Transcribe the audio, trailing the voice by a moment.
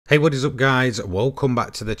Hey, what is up guys? Welcome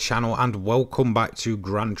back to the channel and welcome back to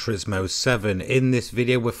Gran Turismo 7. In this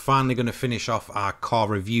video we're finally going to finish off our car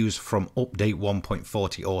reviews from update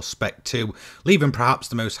 1.40 or spec 2, leaving perhaps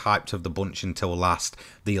the most hyped of the bunch until last,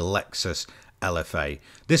 the Lexus LFA.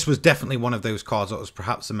 This was definitely one of those cars that was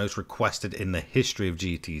perhaps the most requested in the history of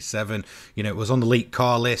GT7. You know, it was on the leaked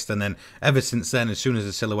car list, and then ever since then, as soon as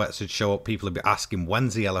the silhouettes would show up, people would be asking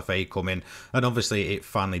when's the LFA coming, and obviously it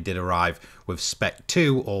finally did arrive with spec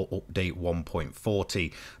 2 or update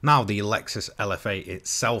 1.40. Now the Lexus LFA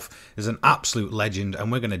itself is an absolute legend,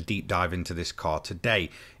 and we're going to deep dive into this car today.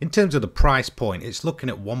 In terms of the price point, it's looking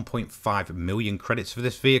at 1.5 million credits for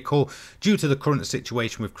this vehicle. Due to the current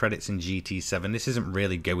situation with credits in GT7, this isn't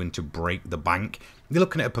really going to break the bank. You're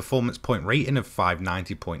looking at a performance point rating of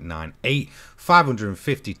 590.98,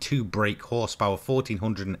 552 brake horsepower,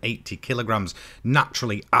 1480 kilograms,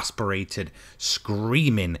 naturally aspirated,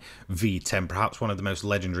 screaming V10, perhaps one of the most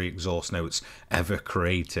legendary exhaust notes ever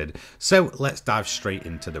created. So let's dive straight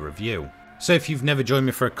into the review. So if you've never joined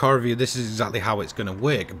me for a car review, this is exactly how it's going to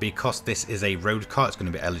work. Because this is a road car, it's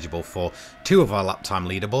going to be eligible for 2 of our lap time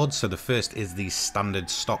leaderboards. So the first is the standard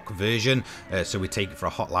stock version. So we take it for a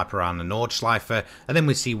hot lap around the Nordschleife, and then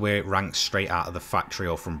we see where it ranks straight out of the factory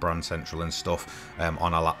or from Brand Central and stuff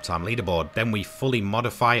on our lap time leaderboard. Then we fully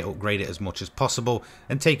modify it, upgrade it as much as possible,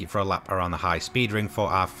 and take it for a lap around the high speed ring for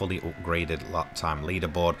our fully upgraded lap time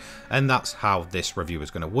leaderboard. And that's how this review is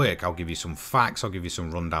going to work. I'll give you some facts, I'll give you some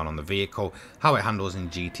rundown on the vehicle, how it handles in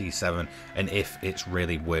GT7, and if it's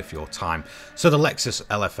really worth your time. So the Lexus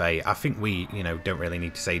LFA, I think we don't really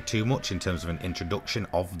need to say too much in terms of an introduction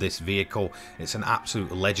of this vehicle. It's an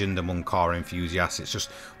absolute legend among car enthusiasts. It's just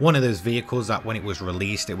one of those vehicles that when it was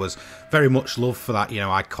released, it was very much loved for that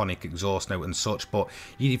iconic exhaust note and such, but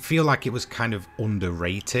you feel like it was kind of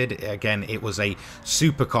underrated. Again, it was a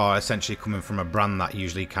supercar essentially coming from a brand that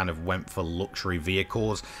usually kind of went for luxury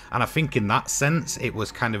vehicles, and I think in that sense it was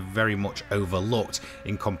kind of very much overlooked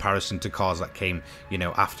in comparison to cars that came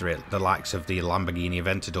after it. The likes of the Lamborghini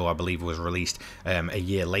Aventador, I believe, was released a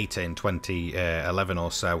year later in 2011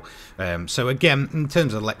 or so. So again, in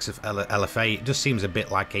terms of Lexus LFA, it just seems a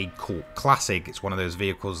bit like a cult classic. It's one of those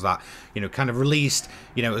vehicles that kind of released,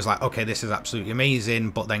 it was like, okay, this is absolutely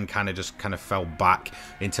amazing, but then kind of fell back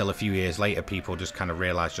until a few years later people just kind of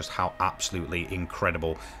realized just how absolutely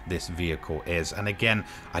incredible this vehicle is. And again,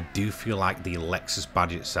 I do feel like the Lexus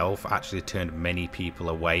badge itself actually turned many people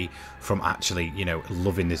away from actually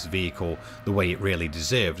loving this vehicle the way it really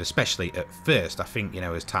deserved, especially at first. I think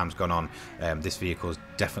as time's gone on, this vehicle has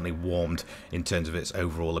definitely warmed in terms of its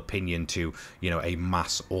overall opinion to a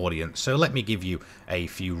mass audience. So let me give you a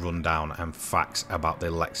few rundown and facts about the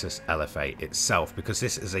Lexus LFA itself, because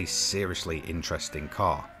this is a seriously interesting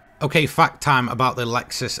car. Okay, fact time about the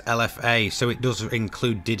Lexus LFA. So it does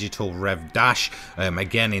include digital rev dash.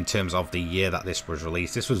 Again, in terms of the year that this was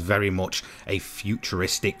released, this was very much a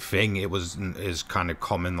futuristic thing. It is kind of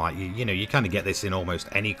common, like you kind of get this in almost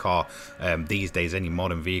any car these days. Any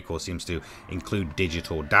modern vehicle seems to include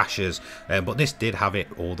digital dashes, but this did have it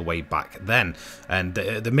all the way back then. And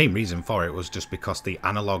the main reason for it was just because the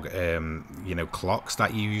analog clocks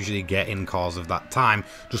that you usually get in cars of that time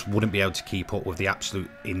just wouldn't be able to keep up with the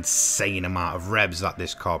absolute insane amount of revs that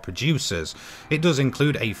this car produces. It does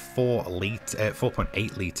include a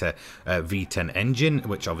 4.8 litre V10 engine,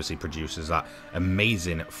 which obviously produces that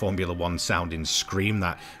amazing Formula 1 sounding scream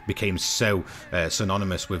that became so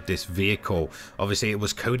synonymous with this vehicle. Obviously, it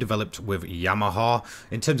was co-developed with Yamaha.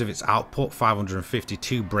 In terms of its output,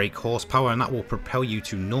 552 brake horsepower, and that will propel you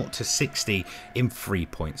to 0 to 60 in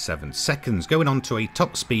 3.7 seconds, going on to a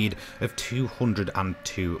top speed of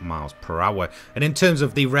 202 miles per hour. And in terms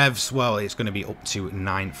of the revs, well, it's going to be up to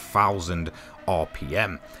 9,000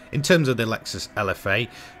 RPM. In terms of the Lexus LFA,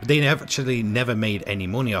 they actually never made any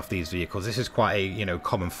money off these vehicles. This is quite a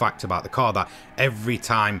common fact about the car, that every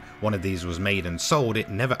time one of these was made and sold, it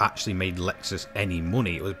never actually made Lexus any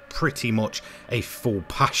money. It was pretty much a full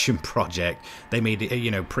passion project. They made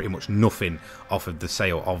pretty much nothing off of the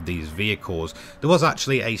sale of these vehicles. There was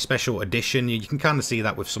actually a special edition. You can kind of see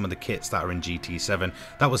that with some of the kits that are in GT7.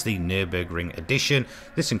 That was the Nürburgring edition.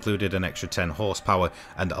 This included an extra 10 horsepower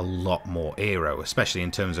and a lot more aero, especially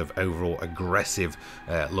in terms of overall aggressive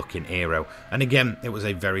looking aero. And again, it was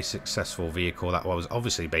a very successful vehicle that was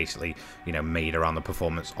obviously basically made around the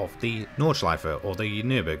performance of the Nordschleife or the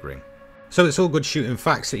Nürburgring. So it's all good shooting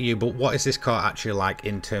facts at you, but what is this car actually like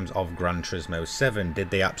in terms of Gran Turismo 7? Did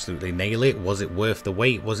they absolutely nail it? Was it worth the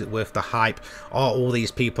wait? Was it worth the hype? Are all these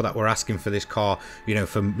people that were asking for this car, you know,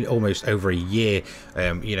 for almost over a year,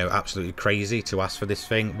 you know, absolutely crazy to ask for this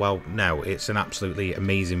thing? Well, no, it's an absolutely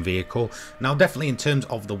amazing vehicle. Now, definitely in terms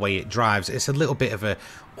of the way it drives, it's a little bit of a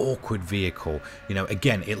awkward vehicle. You know,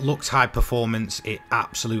 again, it looks high performance, it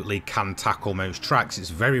absolutely can tackle most tracks, it's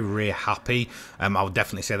very rear happy. I would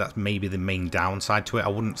definitely say that's maybe the main downside to it. I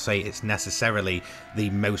wouldn't say it's necessarily the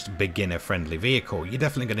most beginner friendly vehicle. You're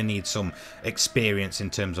definitely going to need some experience in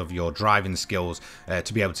terms of your driving skills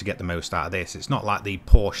to be able to get the most out of this. It's not like the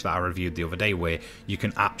Porsche that I reviewed the other day where you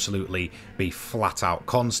can absolutely be flat out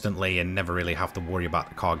constantly and never really have to worry about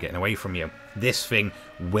the car getting away from you. This thing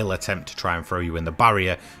will attempt to try and throw you in the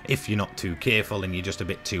barrier if you're not too careful and you're just a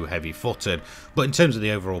bit too heavy-footed. But in terms of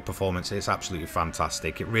the overall performance, it's absolutely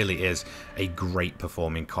fantastic. It really is a great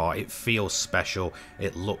performing car. It feels special.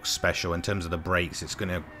 It looks special. In terms of the brakes, it's going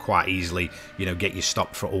to quite easily, you know, get you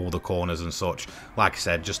stopped for all the corners and such. Like I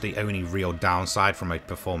said, just the only real downside from a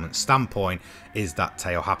performance standpoint is that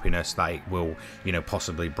tail happiness that it will, you know,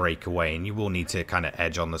 possibly break away, and you will need to kind of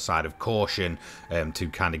edge on the side of caution to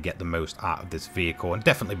kind of get the most out of this vehicle and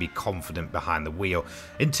definitely be confident behind the wheel.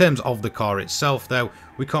 In terms of the car itself though,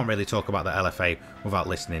 we can't really talk about the LFA without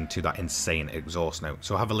listening to that insane exhaust note,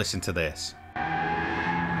 so have a listen to this.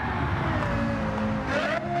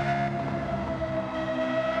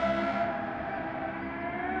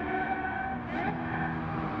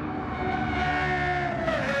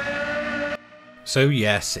 So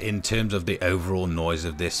yes, in terms of the overall noise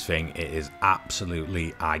of this thing, it is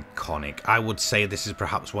absolutely iconic. I would say this is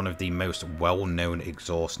perhaps one of the most well-known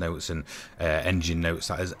exhaust notes and engine notes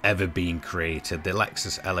that has ever been created. The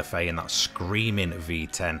Lexus LFA and that screaming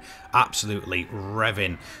V10, absolutely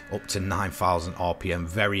revving up to 9,000 RPM,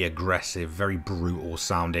 very aggressive, very brutal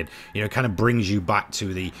sounding. You know, kind of brings you back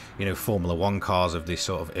to the, you know, Formula One cars of this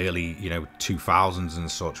sort of early, you know, 2000s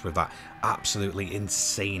and such, with that absolutely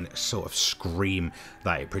insane sort of scream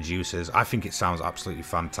that it produces. I think it sounds absolutely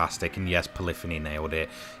fantastic, and yes, Polyphony nailed it.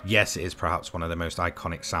 Yes, it is perhaps one of the most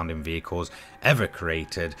iconic sounding vehicles ever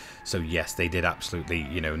created, so yes, they did absolutely,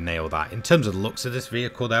 you know, nail that. In terms of the looks of this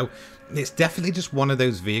vehicle though, it's definitely just one of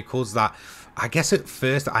those vehicles that I guess at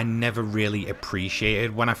first I never really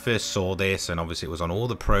appreciated when I first saw this, and obviously it was on all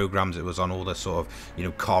the programs, it was on all the sort of, you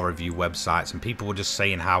know, car review websites, and people were just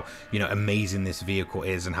saying how, you know, amazing this vehicle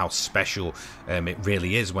is and how special it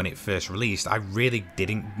really is when it first released. I really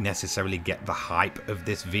didn't necessarily get the hype of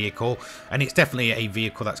this vehicle, and it's definitely a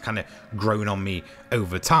vehicle that's kind of grown on me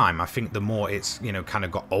over time. I think the more it's, you know, kind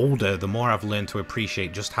of got older, the more I've learned to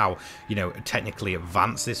appreciate just how, you know, technically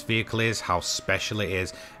advanced this vehicle is, how special it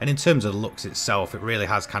is, and in terms of the looks itself, it really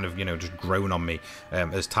has kind of, you know, just grown on me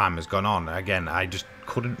as time has gone on. Again, I just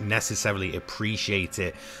couldn't necessarily appreciate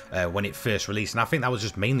it when it first released, and I think that was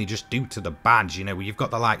just mainly just due to the badge. You know, you've got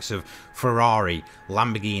the likes of Ferrari,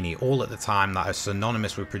 Lamborghini, all at the time that are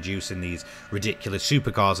synonymous with producing these ridiculous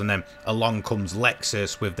supercars, and then along comes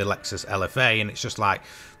Lexus with the Lexus LFA, and it's just like,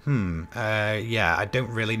 yeah, I don't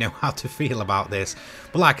really know how to feel about this.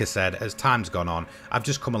 But like I said, as time's gone on, I've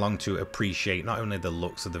just come along to appreciate not only the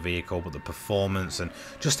looks of the vehicle, but the performance and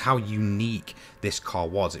just how unique this car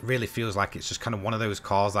was. It really feels like it's just kind of one of those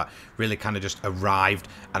cars that really kind of just arrived,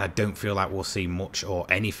 and I don't feel like we'll see much or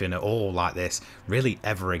anything at all like this really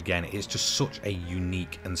ever again. It's just such a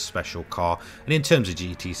unique and special car, and in terms of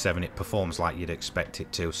GT7, it performs like you'd expect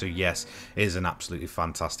it to. So yes, it is an absolutely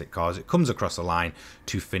fantastic car as it comes across the line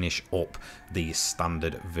to finish up the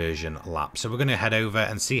standard version lap. So we're going to head over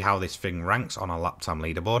and see how this thing ranks on our lap time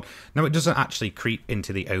leaderboard. Now, it doesn't actually creep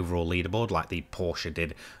into the overall leaderboard like the Porsche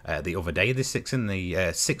did the other day. This sits in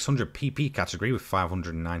the 600 pp category with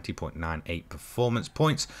 590.98 performance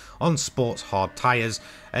points on sports hard tyres,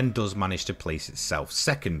 and does manage to place itself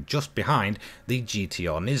second, just behind the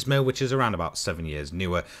GTR Nismo, which is around about 7 years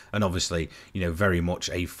newer, and obviously, you know, very much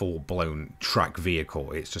a full-blown track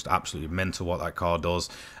vehicle. It's just absolutely mental what that car does,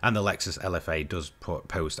 and the Lexus LFA does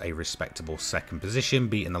post a respectable second position,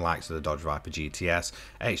 beating the likes of the Dodge Viper GTS,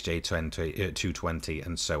 XJ220,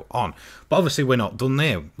 and so on. But obviously we're not done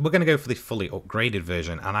there. We're going to go for the fully upgraded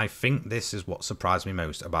version, and I think this is what surprised me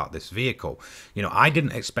most about this vehicle. You know, I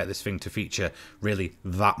didn't expect this thing to feature really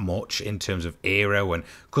that much in terms of aero and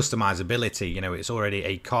customizability. You know, it's already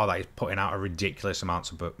a car that is putting out a ridiculous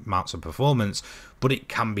amounts of performance, but it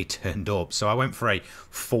can be turned up. So I went for a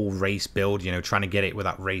full race build, you know, trying to get it with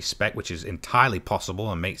that race spec, which is entirely possible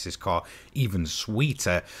and makes this car even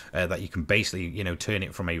sweeter, that you can basically, you know, turn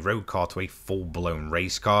it from a road car to a full-blown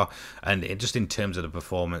race car. And it, just in terms of the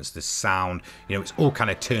performance, the sound, you know, it's all kind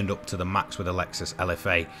of turned up to the max with the Lexus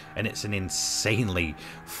LFA, and it's an insanely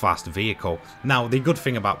fast vehicle. Now, the good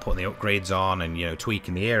thing about putting the upgrades on and, you know,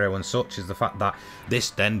 tweaking the aero and such is the fact that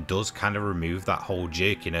this then does kind of remove that whole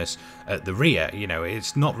jerkiness at the rear. You know,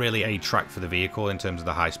 it's not really a track for the vehicle in terms of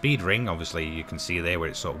the high speed ring. Obviously, you can see there where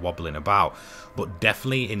it's sort of wobbling about, but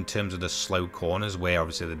definitely in terms of the slow corners where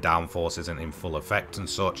obviously the downforce isn't in full effect and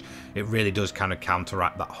such, it really does kind of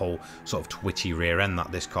counteract that whole sort of twitchy rear end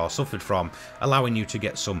that this car suffered from, allowing you to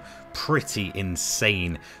get some pretty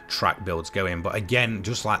insane track builds going. But again,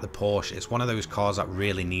 just like the Porsche, it's one of those cars that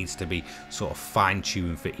really needs to be sort of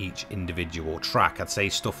fine-tuned for each individual track. I'd say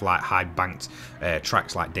stuff like high banked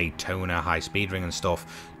tracks like Daytona, high speed ring and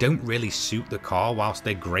stuff don't really suit the car. Whilst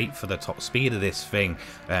they're great for the top speed of this thing,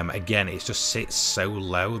 again, it just sits so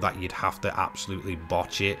low that you'd have to absolutely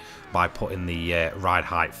botch it by putting the ride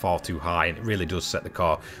height far too high, and it really does set the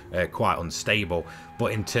car quite unstable.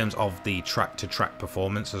 But in terms of the track-to-track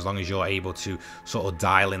performance, as long as you're able to sort of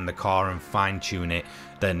dial in the car and fine-tune it,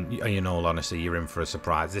 then in all honesty, you're in for a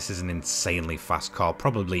surprise. This is an insanely fast car,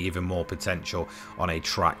 probably even more potential on a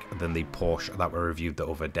track than the Porsche that we reviewed the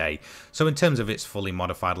other day. So in terms of its fully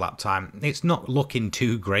modified lap time, it's not looking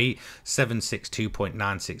too great.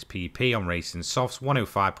 762.96 pp on Racing Softs,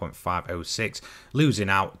 105.506, losing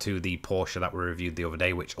out to the Porsche that we reviewed the other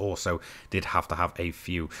day, which also did have to have a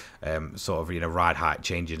few sort of, you know, ride height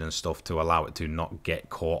changing and stuff to allow it to not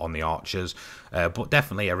get caught on the arches. But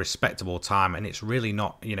definitely a respectable time, and it's really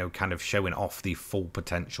not, you know, kind of showing off the full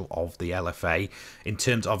potential of the LFA in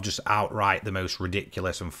terms of just outright the most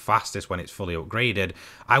ridiculous and fastest when it's fully upgraded.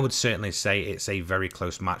 I would certainly say it's a very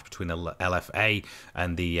close match between the LFA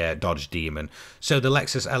and the Dodge Demon. So the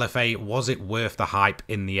Lexus LFA, was it worth the hype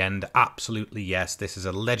in the end? Absolutely yes. This is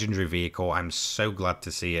a legendary vehicle. I'm so glad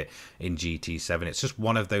to see it in GT7. It's just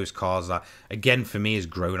one of those cars that, again, for me has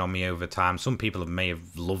grown on me over time. Some people may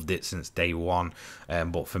have loved it since day one,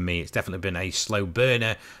 but for me it's definitely been a slow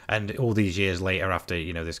burner, and all these years later, after,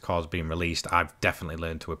 you know, this car's been released, I've definitely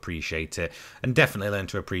learned to appreciate it, and definitely learned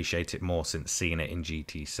to appreciate it more since seeing it in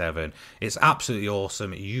GT7. It's absolutely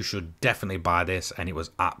awesome. You should definitely buy this, and it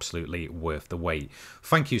was absolutely worth the wait.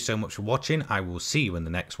 Thank you so much for watching. I will see you in the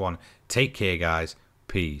next one. Take care, guys.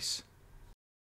 Peace.